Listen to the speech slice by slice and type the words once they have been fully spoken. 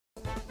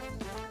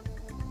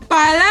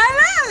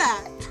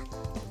Ba-la-la-la.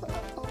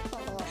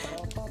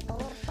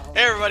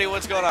 Hey everybody,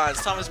 what's going on?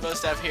 It's Thomas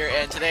Bostaff here,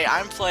 and today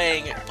I'm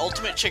playing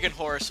Ultimate Chicken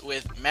Horse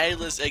with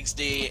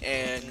Madilizxd,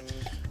 and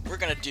we're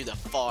gonna do the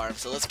farm,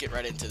 so let's get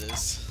right into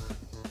this.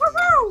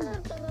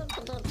 Woohoo!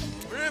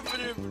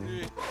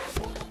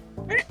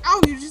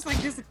 Oh, you just like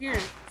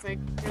disappeared. It's like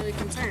really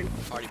concerned.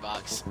 Party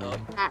box. Oh.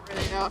 Not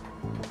really though.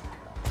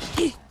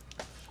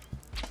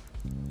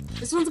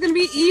 This one's gonna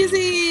be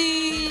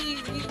easy.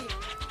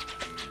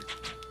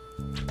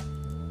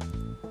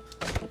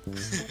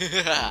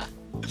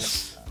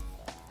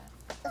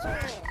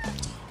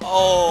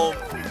 Oh!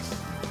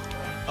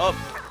 Oh!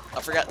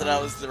 I forgot that I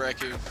was the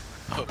raccoon.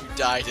 I hope you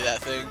die to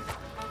that thing.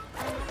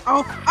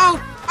 Oh! Oh!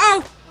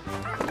 Oh!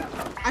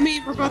 I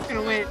mean, we're both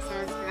gonna win, so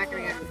it's not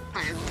gonna get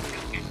fine.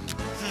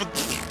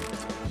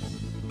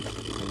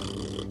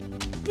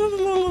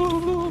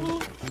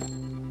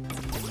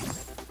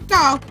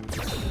 Go!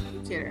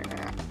 Cheater.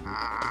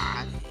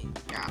 Yeah.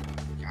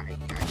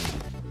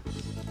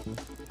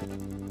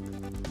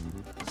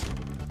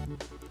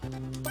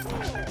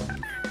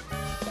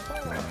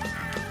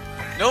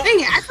 Nope. Dang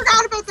it, I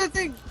forgot about that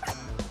thing!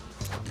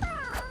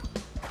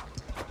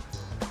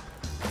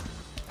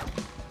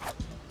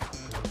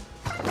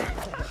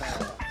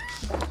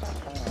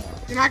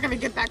 You're not gonna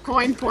get that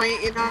coin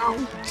point, you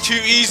know?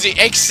 Too easy,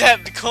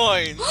 accept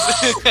coins!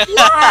 What?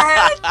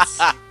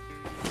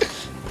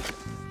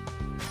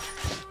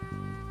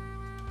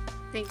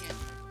 Dang it.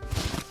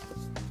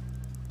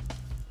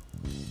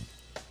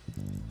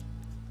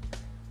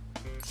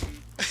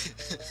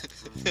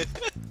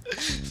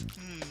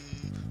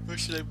 Where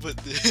should I put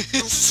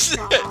this?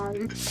 Oh,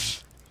 God.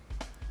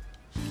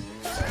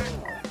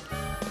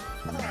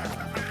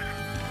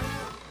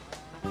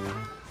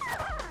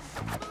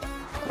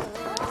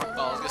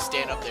 Oh, I was gonna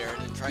stand up there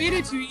and then try. Made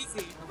it too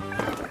easy.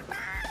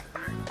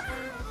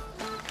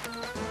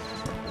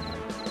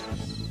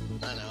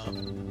 I know.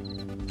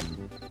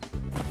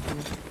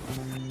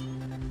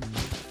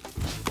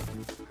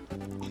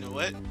 You know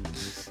what?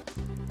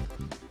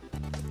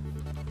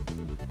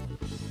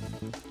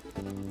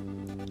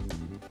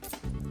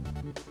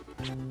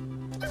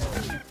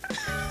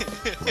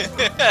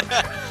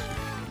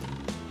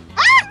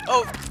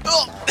 Oh!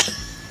 Oh!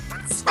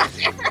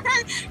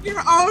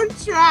 Your own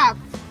trap!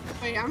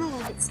 Wait, I'm a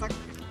little bit stuck.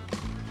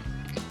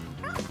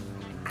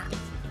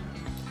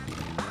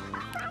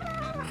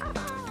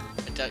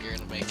 I doubt you're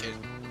gonna make it.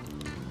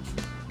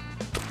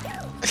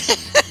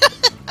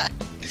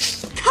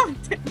 God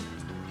damn.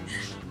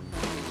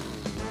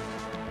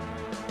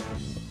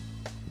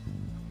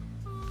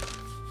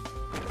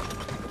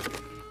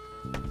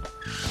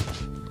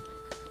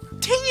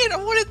 Dang it! I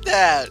wanted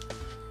that!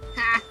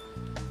 Ha!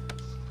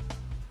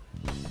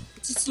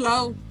 It's too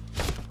slow.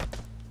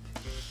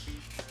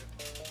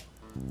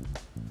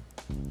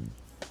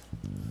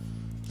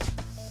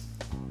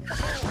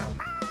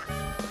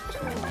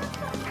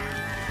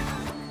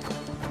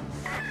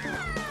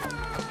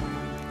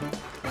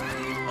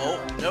 Oh,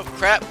 nope,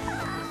 crap.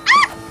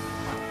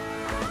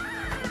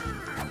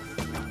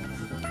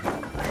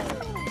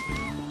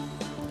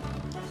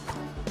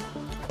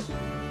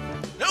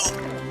 No!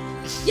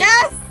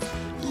 Yes!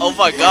 Oh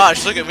my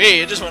gosh, look at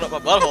me, it just went up my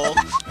butthole.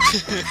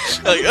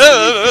 Like,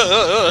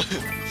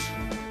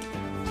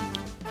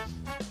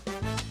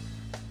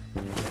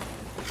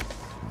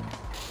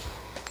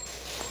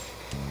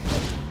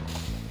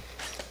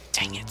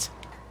 Dang it.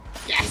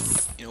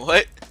 Yes! You know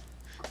what?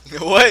 You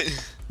know what?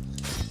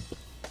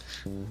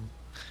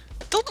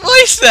 Don't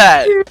waste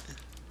that!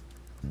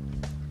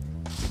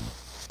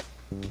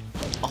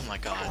 Oh my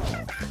god.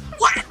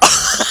 What?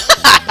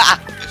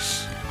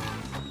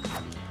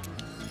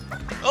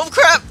 Oh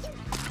crap!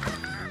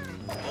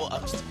 Oh,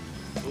 I'm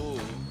ooh.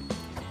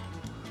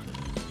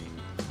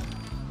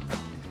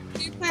 Do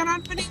you plan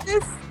on winning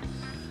this?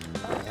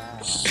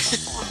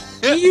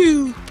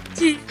 You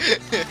did.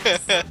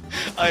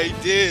 I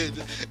did.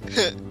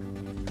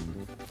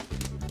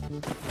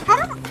 How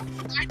do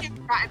I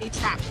never got any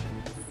trap?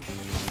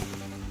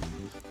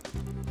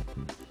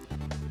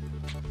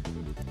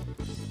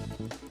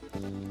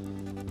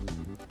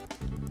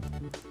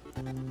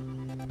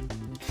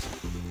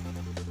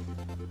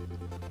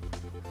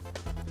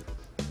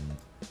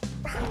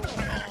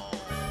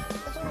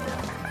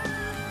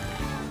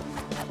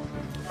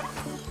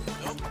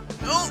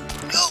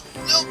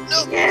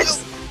 No!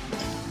 Yes!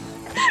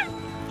 I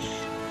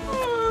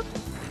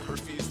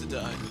refuse to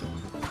die.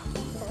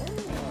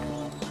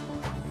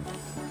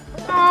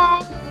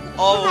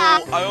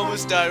 Oh, I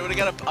almost died.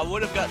 I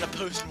would have gotten a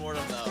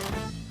post-mortem though.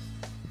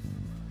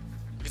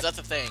 Because that's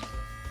the thing.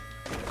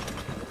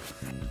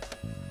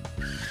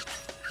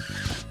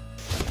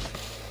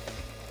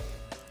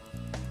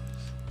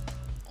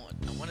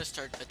 I want to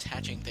start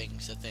attaching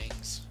things to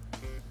things.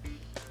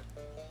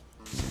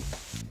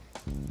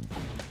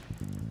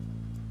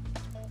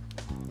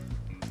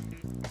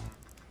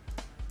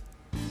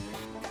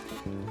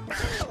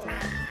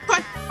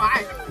 What?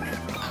 Why?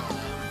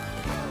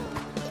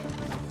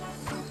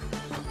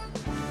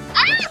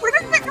 Ah! Where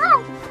did it go?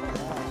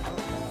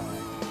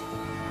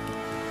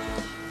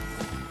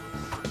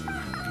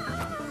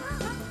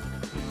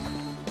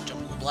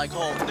 black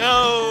hole.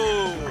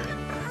 No!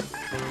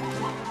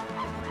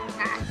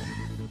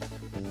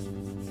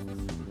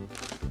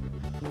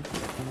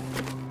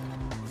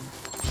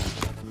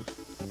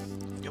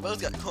 You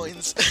both got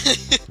coins.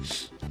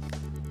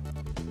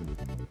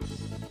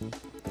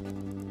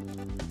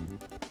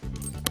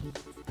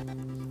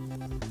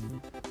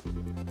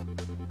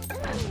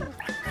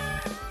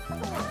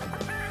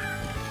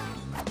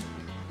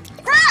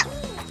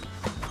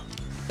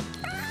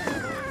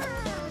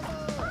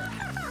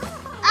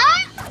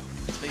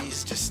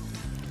 Please, just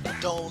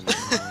don't,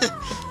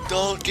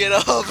 don't get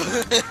up.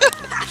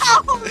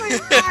 Oh my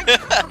god!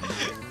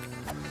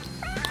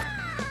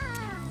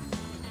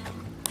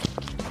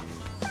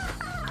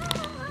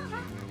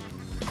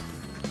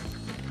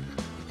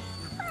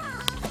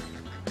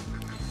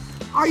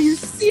 Are you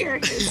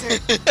serious?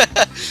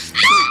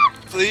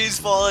 Please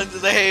fall into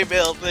the hay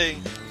bale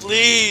thing.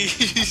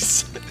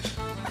 Please.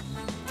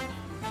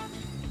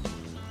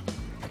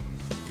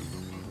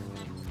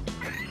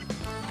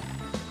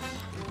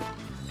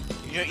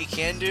 You know what you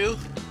can do?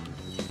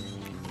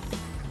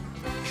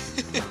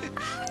 You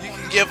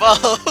can give up.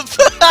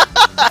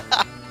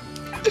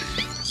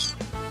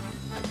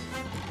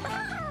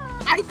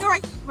 I know I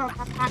can give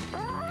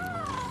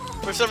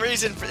up. For some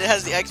reason, it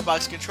has the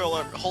Xbox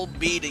controller. Hold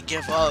B to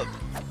give up.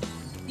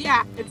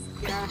 Yeah, it's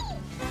yeah.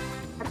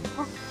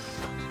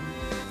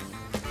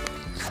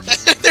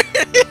 There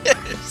it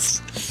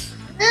is.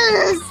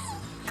 Yes.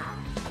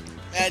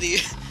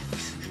 Maddie,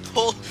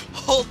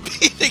 hold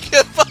B to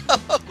give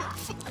up.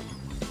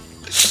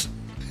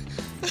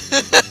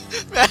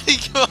 Maddie,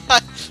 come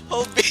on.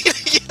 Hold B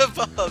to give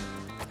up.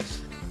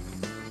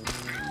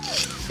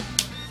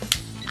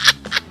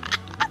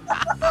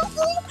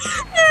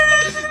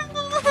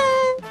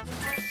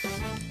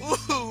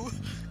 Ooh.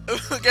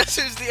 Guess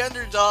who's the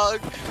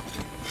underdog?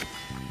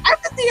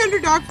 I've been the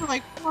underdog for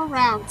like 4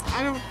 rounds.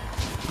 I don't.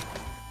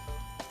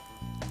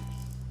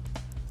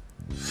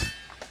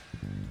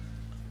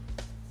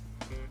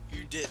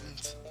 You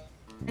didn't.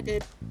 I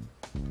did.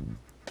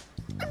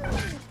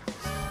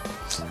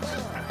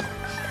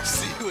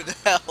 See you in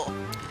hell.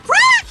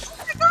 Crap! Oh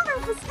my god, I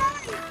was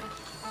dying.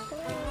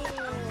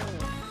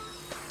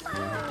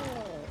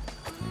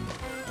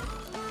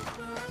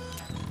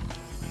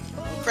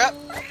 Crap.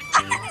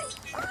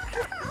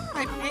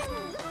 My pain.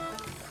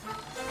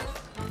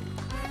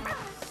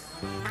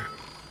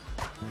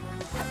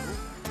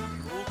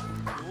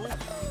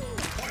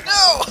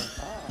 No!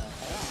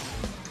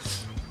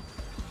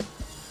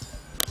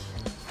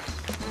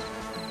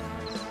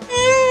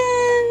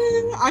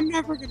 I'm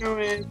never gonna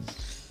win.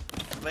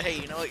 But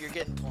hey, you know what? You're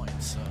getting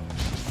points, so.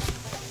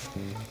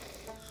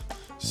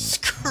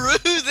 Screw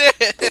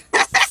this!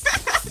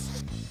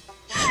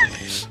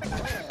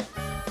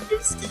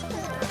 You're stupid.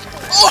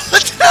 Oh,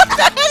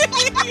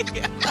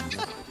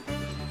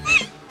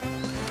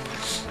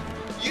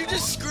 you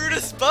just screwed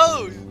us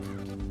both!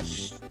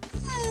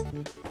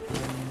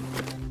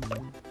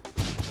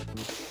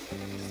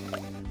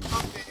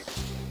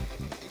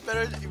 You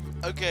better.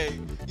 Okay,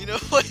 you know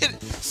what?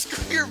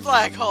 Screw your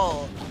black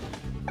hole!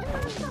 I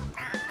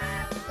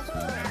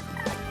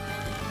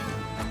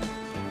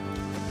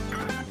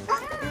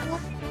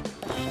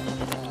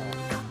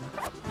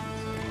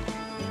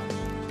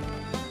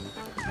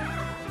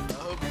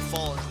hope you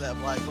fall into that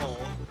black hole.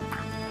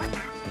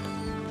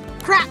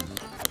 Crap!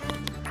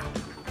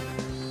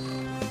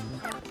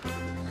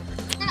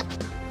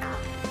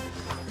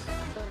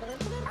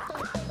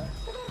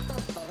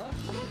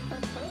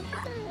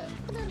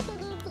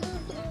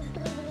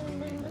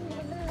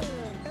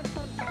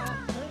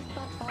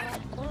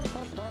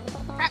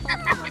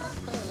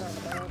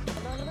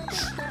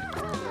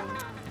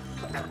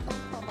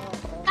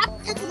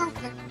 It's not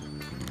good.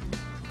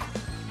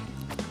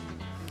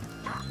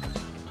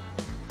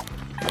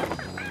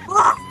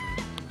 Ah!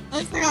 At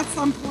least I got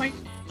some point.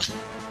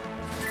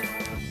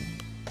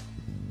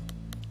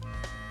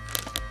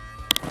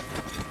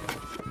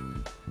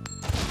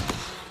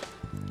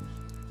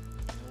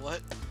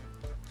 What?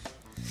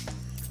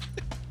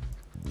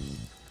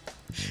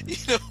 You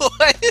know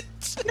what?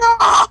 No!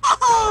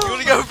 You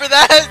wanna go for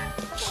that?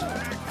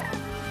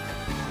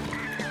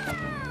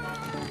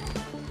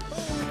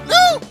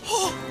 No!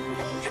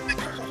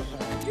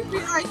 You be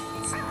like.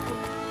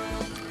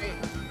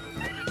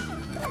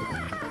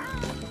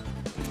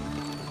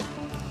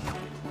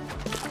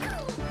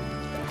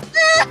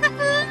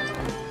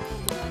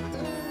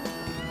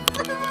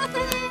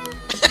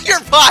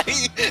 Your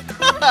body!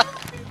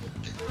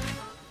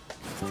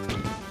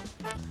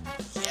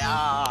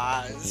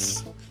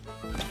 Yes!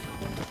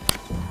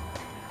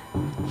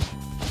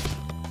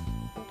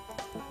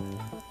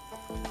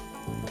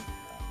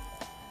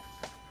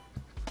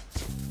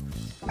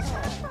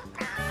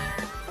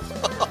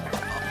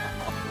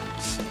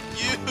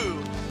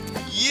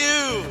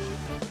 You!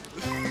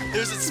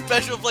 There's a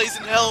special place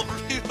in hell for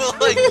people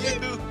like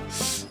you!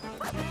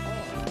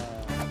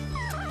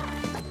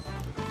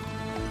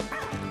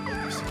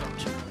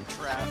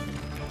 Trap.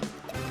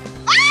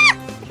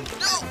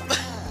 No!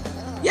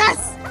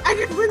 Yes! I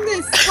can win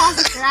this!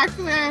 Positive.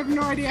 Actually, I have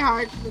no idea how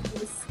I can win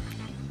this.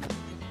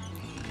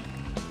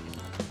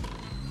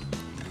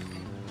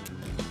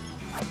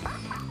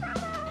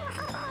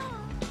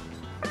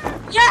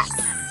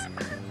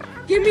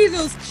 Give me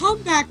those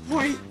comeback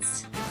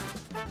points.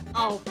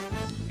 Oh,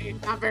 okay,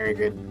 not very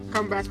good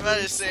comeback. It's about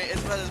to say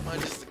it's about as much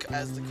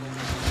as the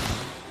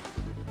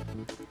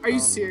coin. Are you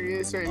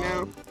serious right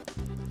now?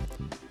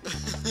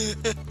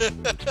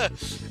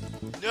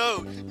 No,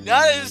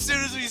 not as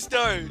soon as we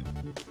start.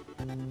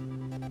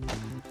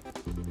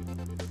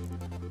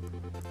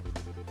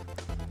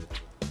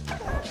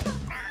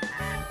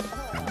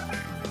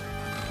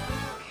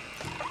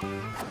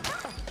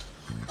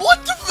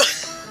 What the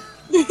f-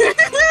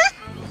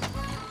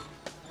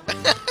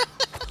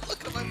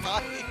 Look at my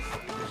body.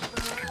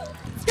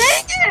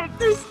 Dang it!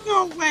 There's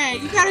no way.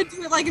 You gotta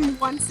do it like in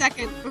 1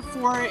 second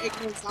before it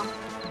goes up.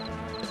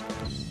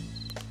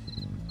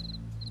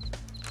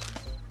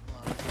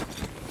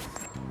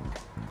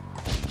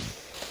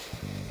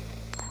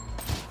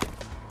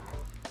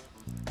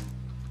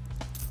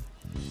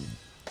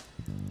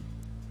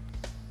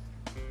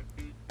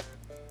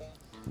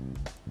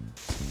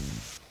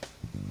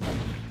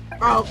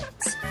 Oh.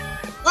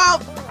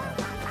 Well.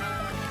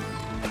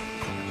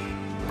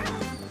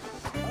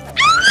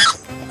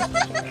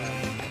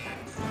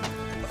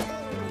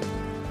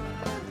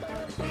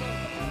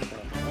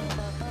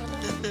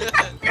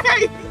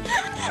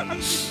 I'm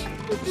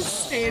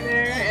just stay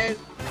there and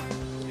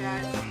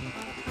yeah.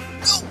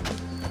 No!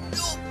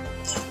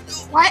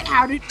 What?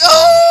 How did?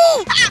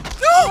 No!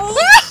 No!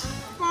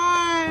 Come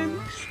on!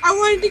 I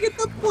wanted to get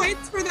the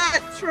points for that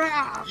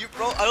trap. You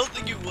bro, I don't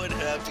think you would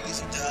have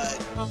because you died.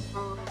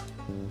 Uh-oh.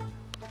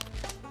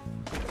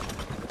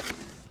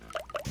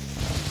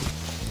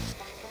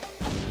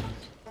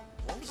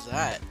 What was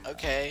that?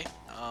 Okay.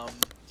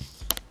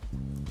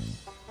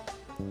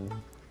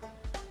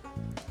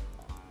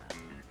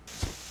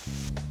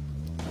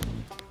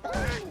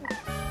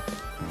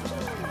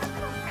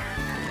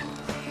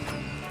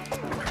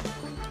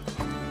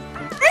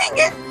 Dang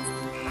it!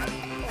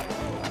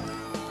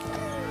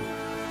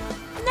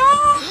 No!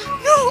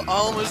 No! I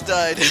almost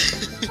died.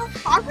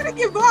 I'm gonna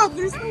give up.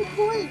 There's no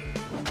point.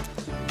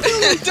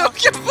 Don't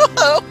give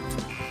up!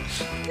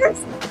 There's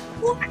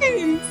no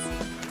points.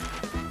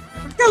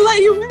 I'm gonna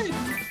let you win.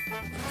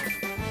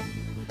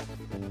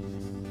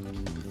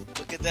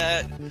 Look at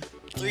that.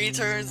 3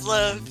 turns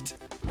left.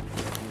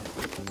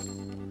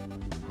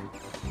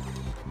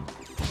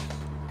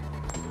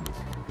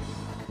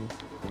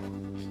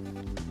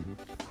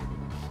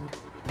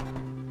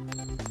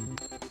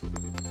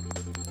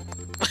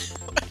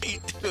 What are you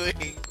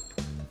doing?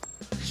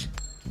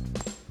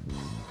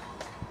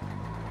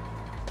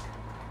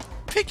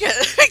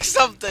 Pick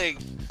something!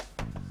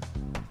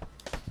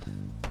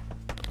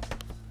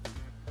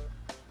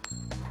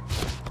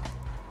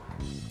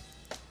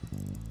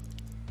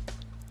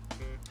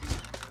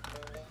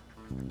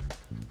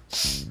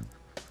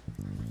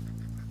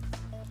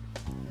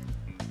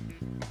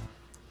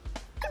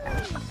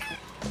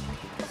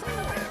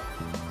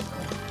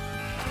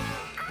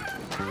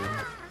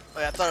 Oh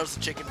yeah, I thought it was a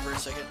chicken for a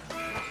second.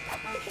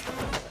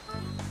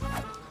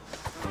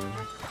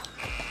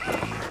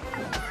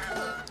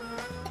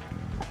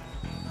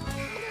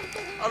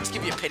 I'll just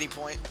give you a pity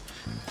point.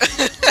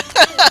 Pity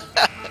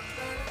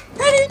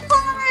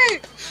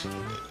point!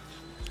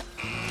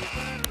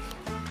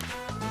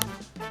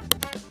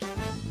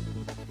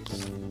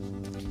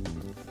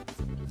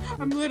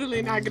 I'm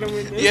literally not gonna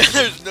win this. Yeah,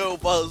 there's no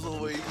puzzle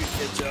where you can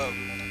catch up.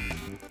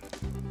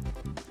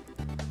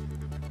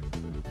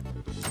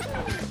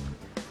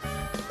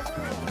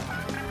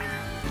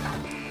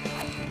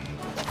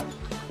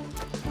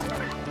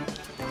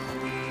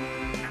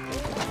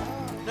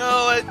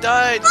 No, I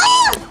died.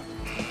 Ah!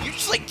 You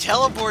just like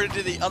teleported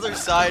to the other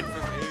side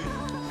from me.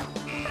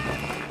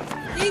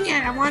 Dang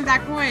it, I wanted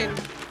that coin.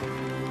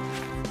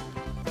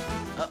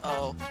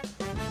 Uh-oh.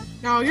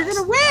 No, you're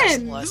gonna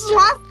win! Last This is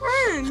last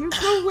turn!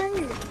 There's no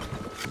way!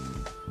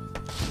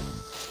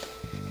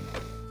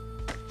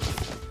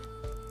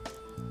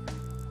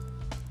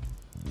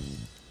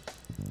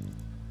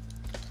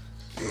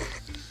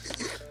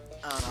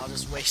 I don't know, I'll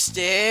just waste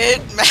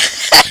it.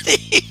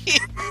 Maddie!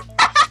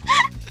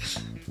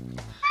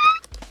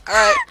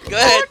 Alright, go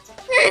ahead.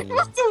 I'm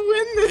supposed to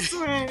win this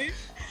way!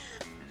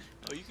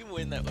 Oh, you can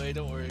win that way,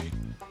 don't worry. You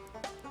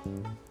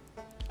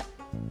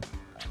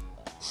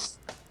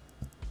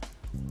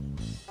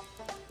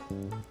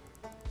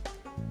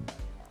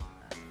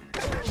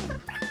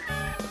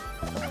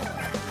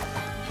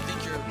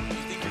think your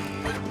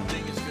wooden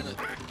thing is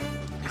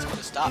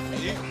gonna stop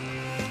me?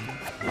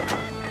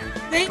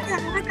 Thank you, I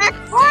want that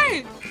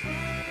coin!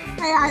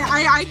 Hey,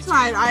 I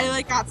tried. I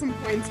like got some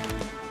points.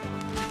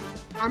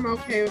 I'm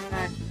okay with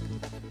that.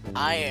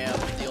 I am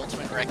the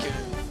ultimate raccoon.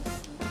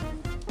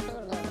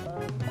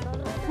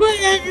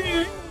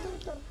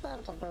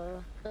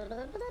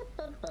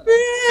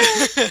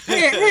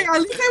 Hey,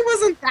 at least I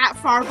wasn't that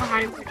far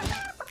behind him.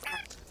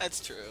 That's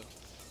true.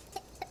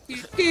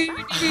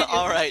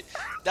 Alright,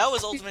 that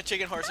was Ultimate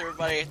Chicken Horse,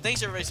 everybody.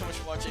 Thanks everybody so much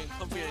for watching.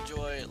 Hope you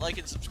enjoy. Like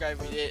and subscribe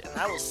if you did, and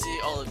I will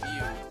see all of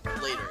you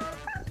later.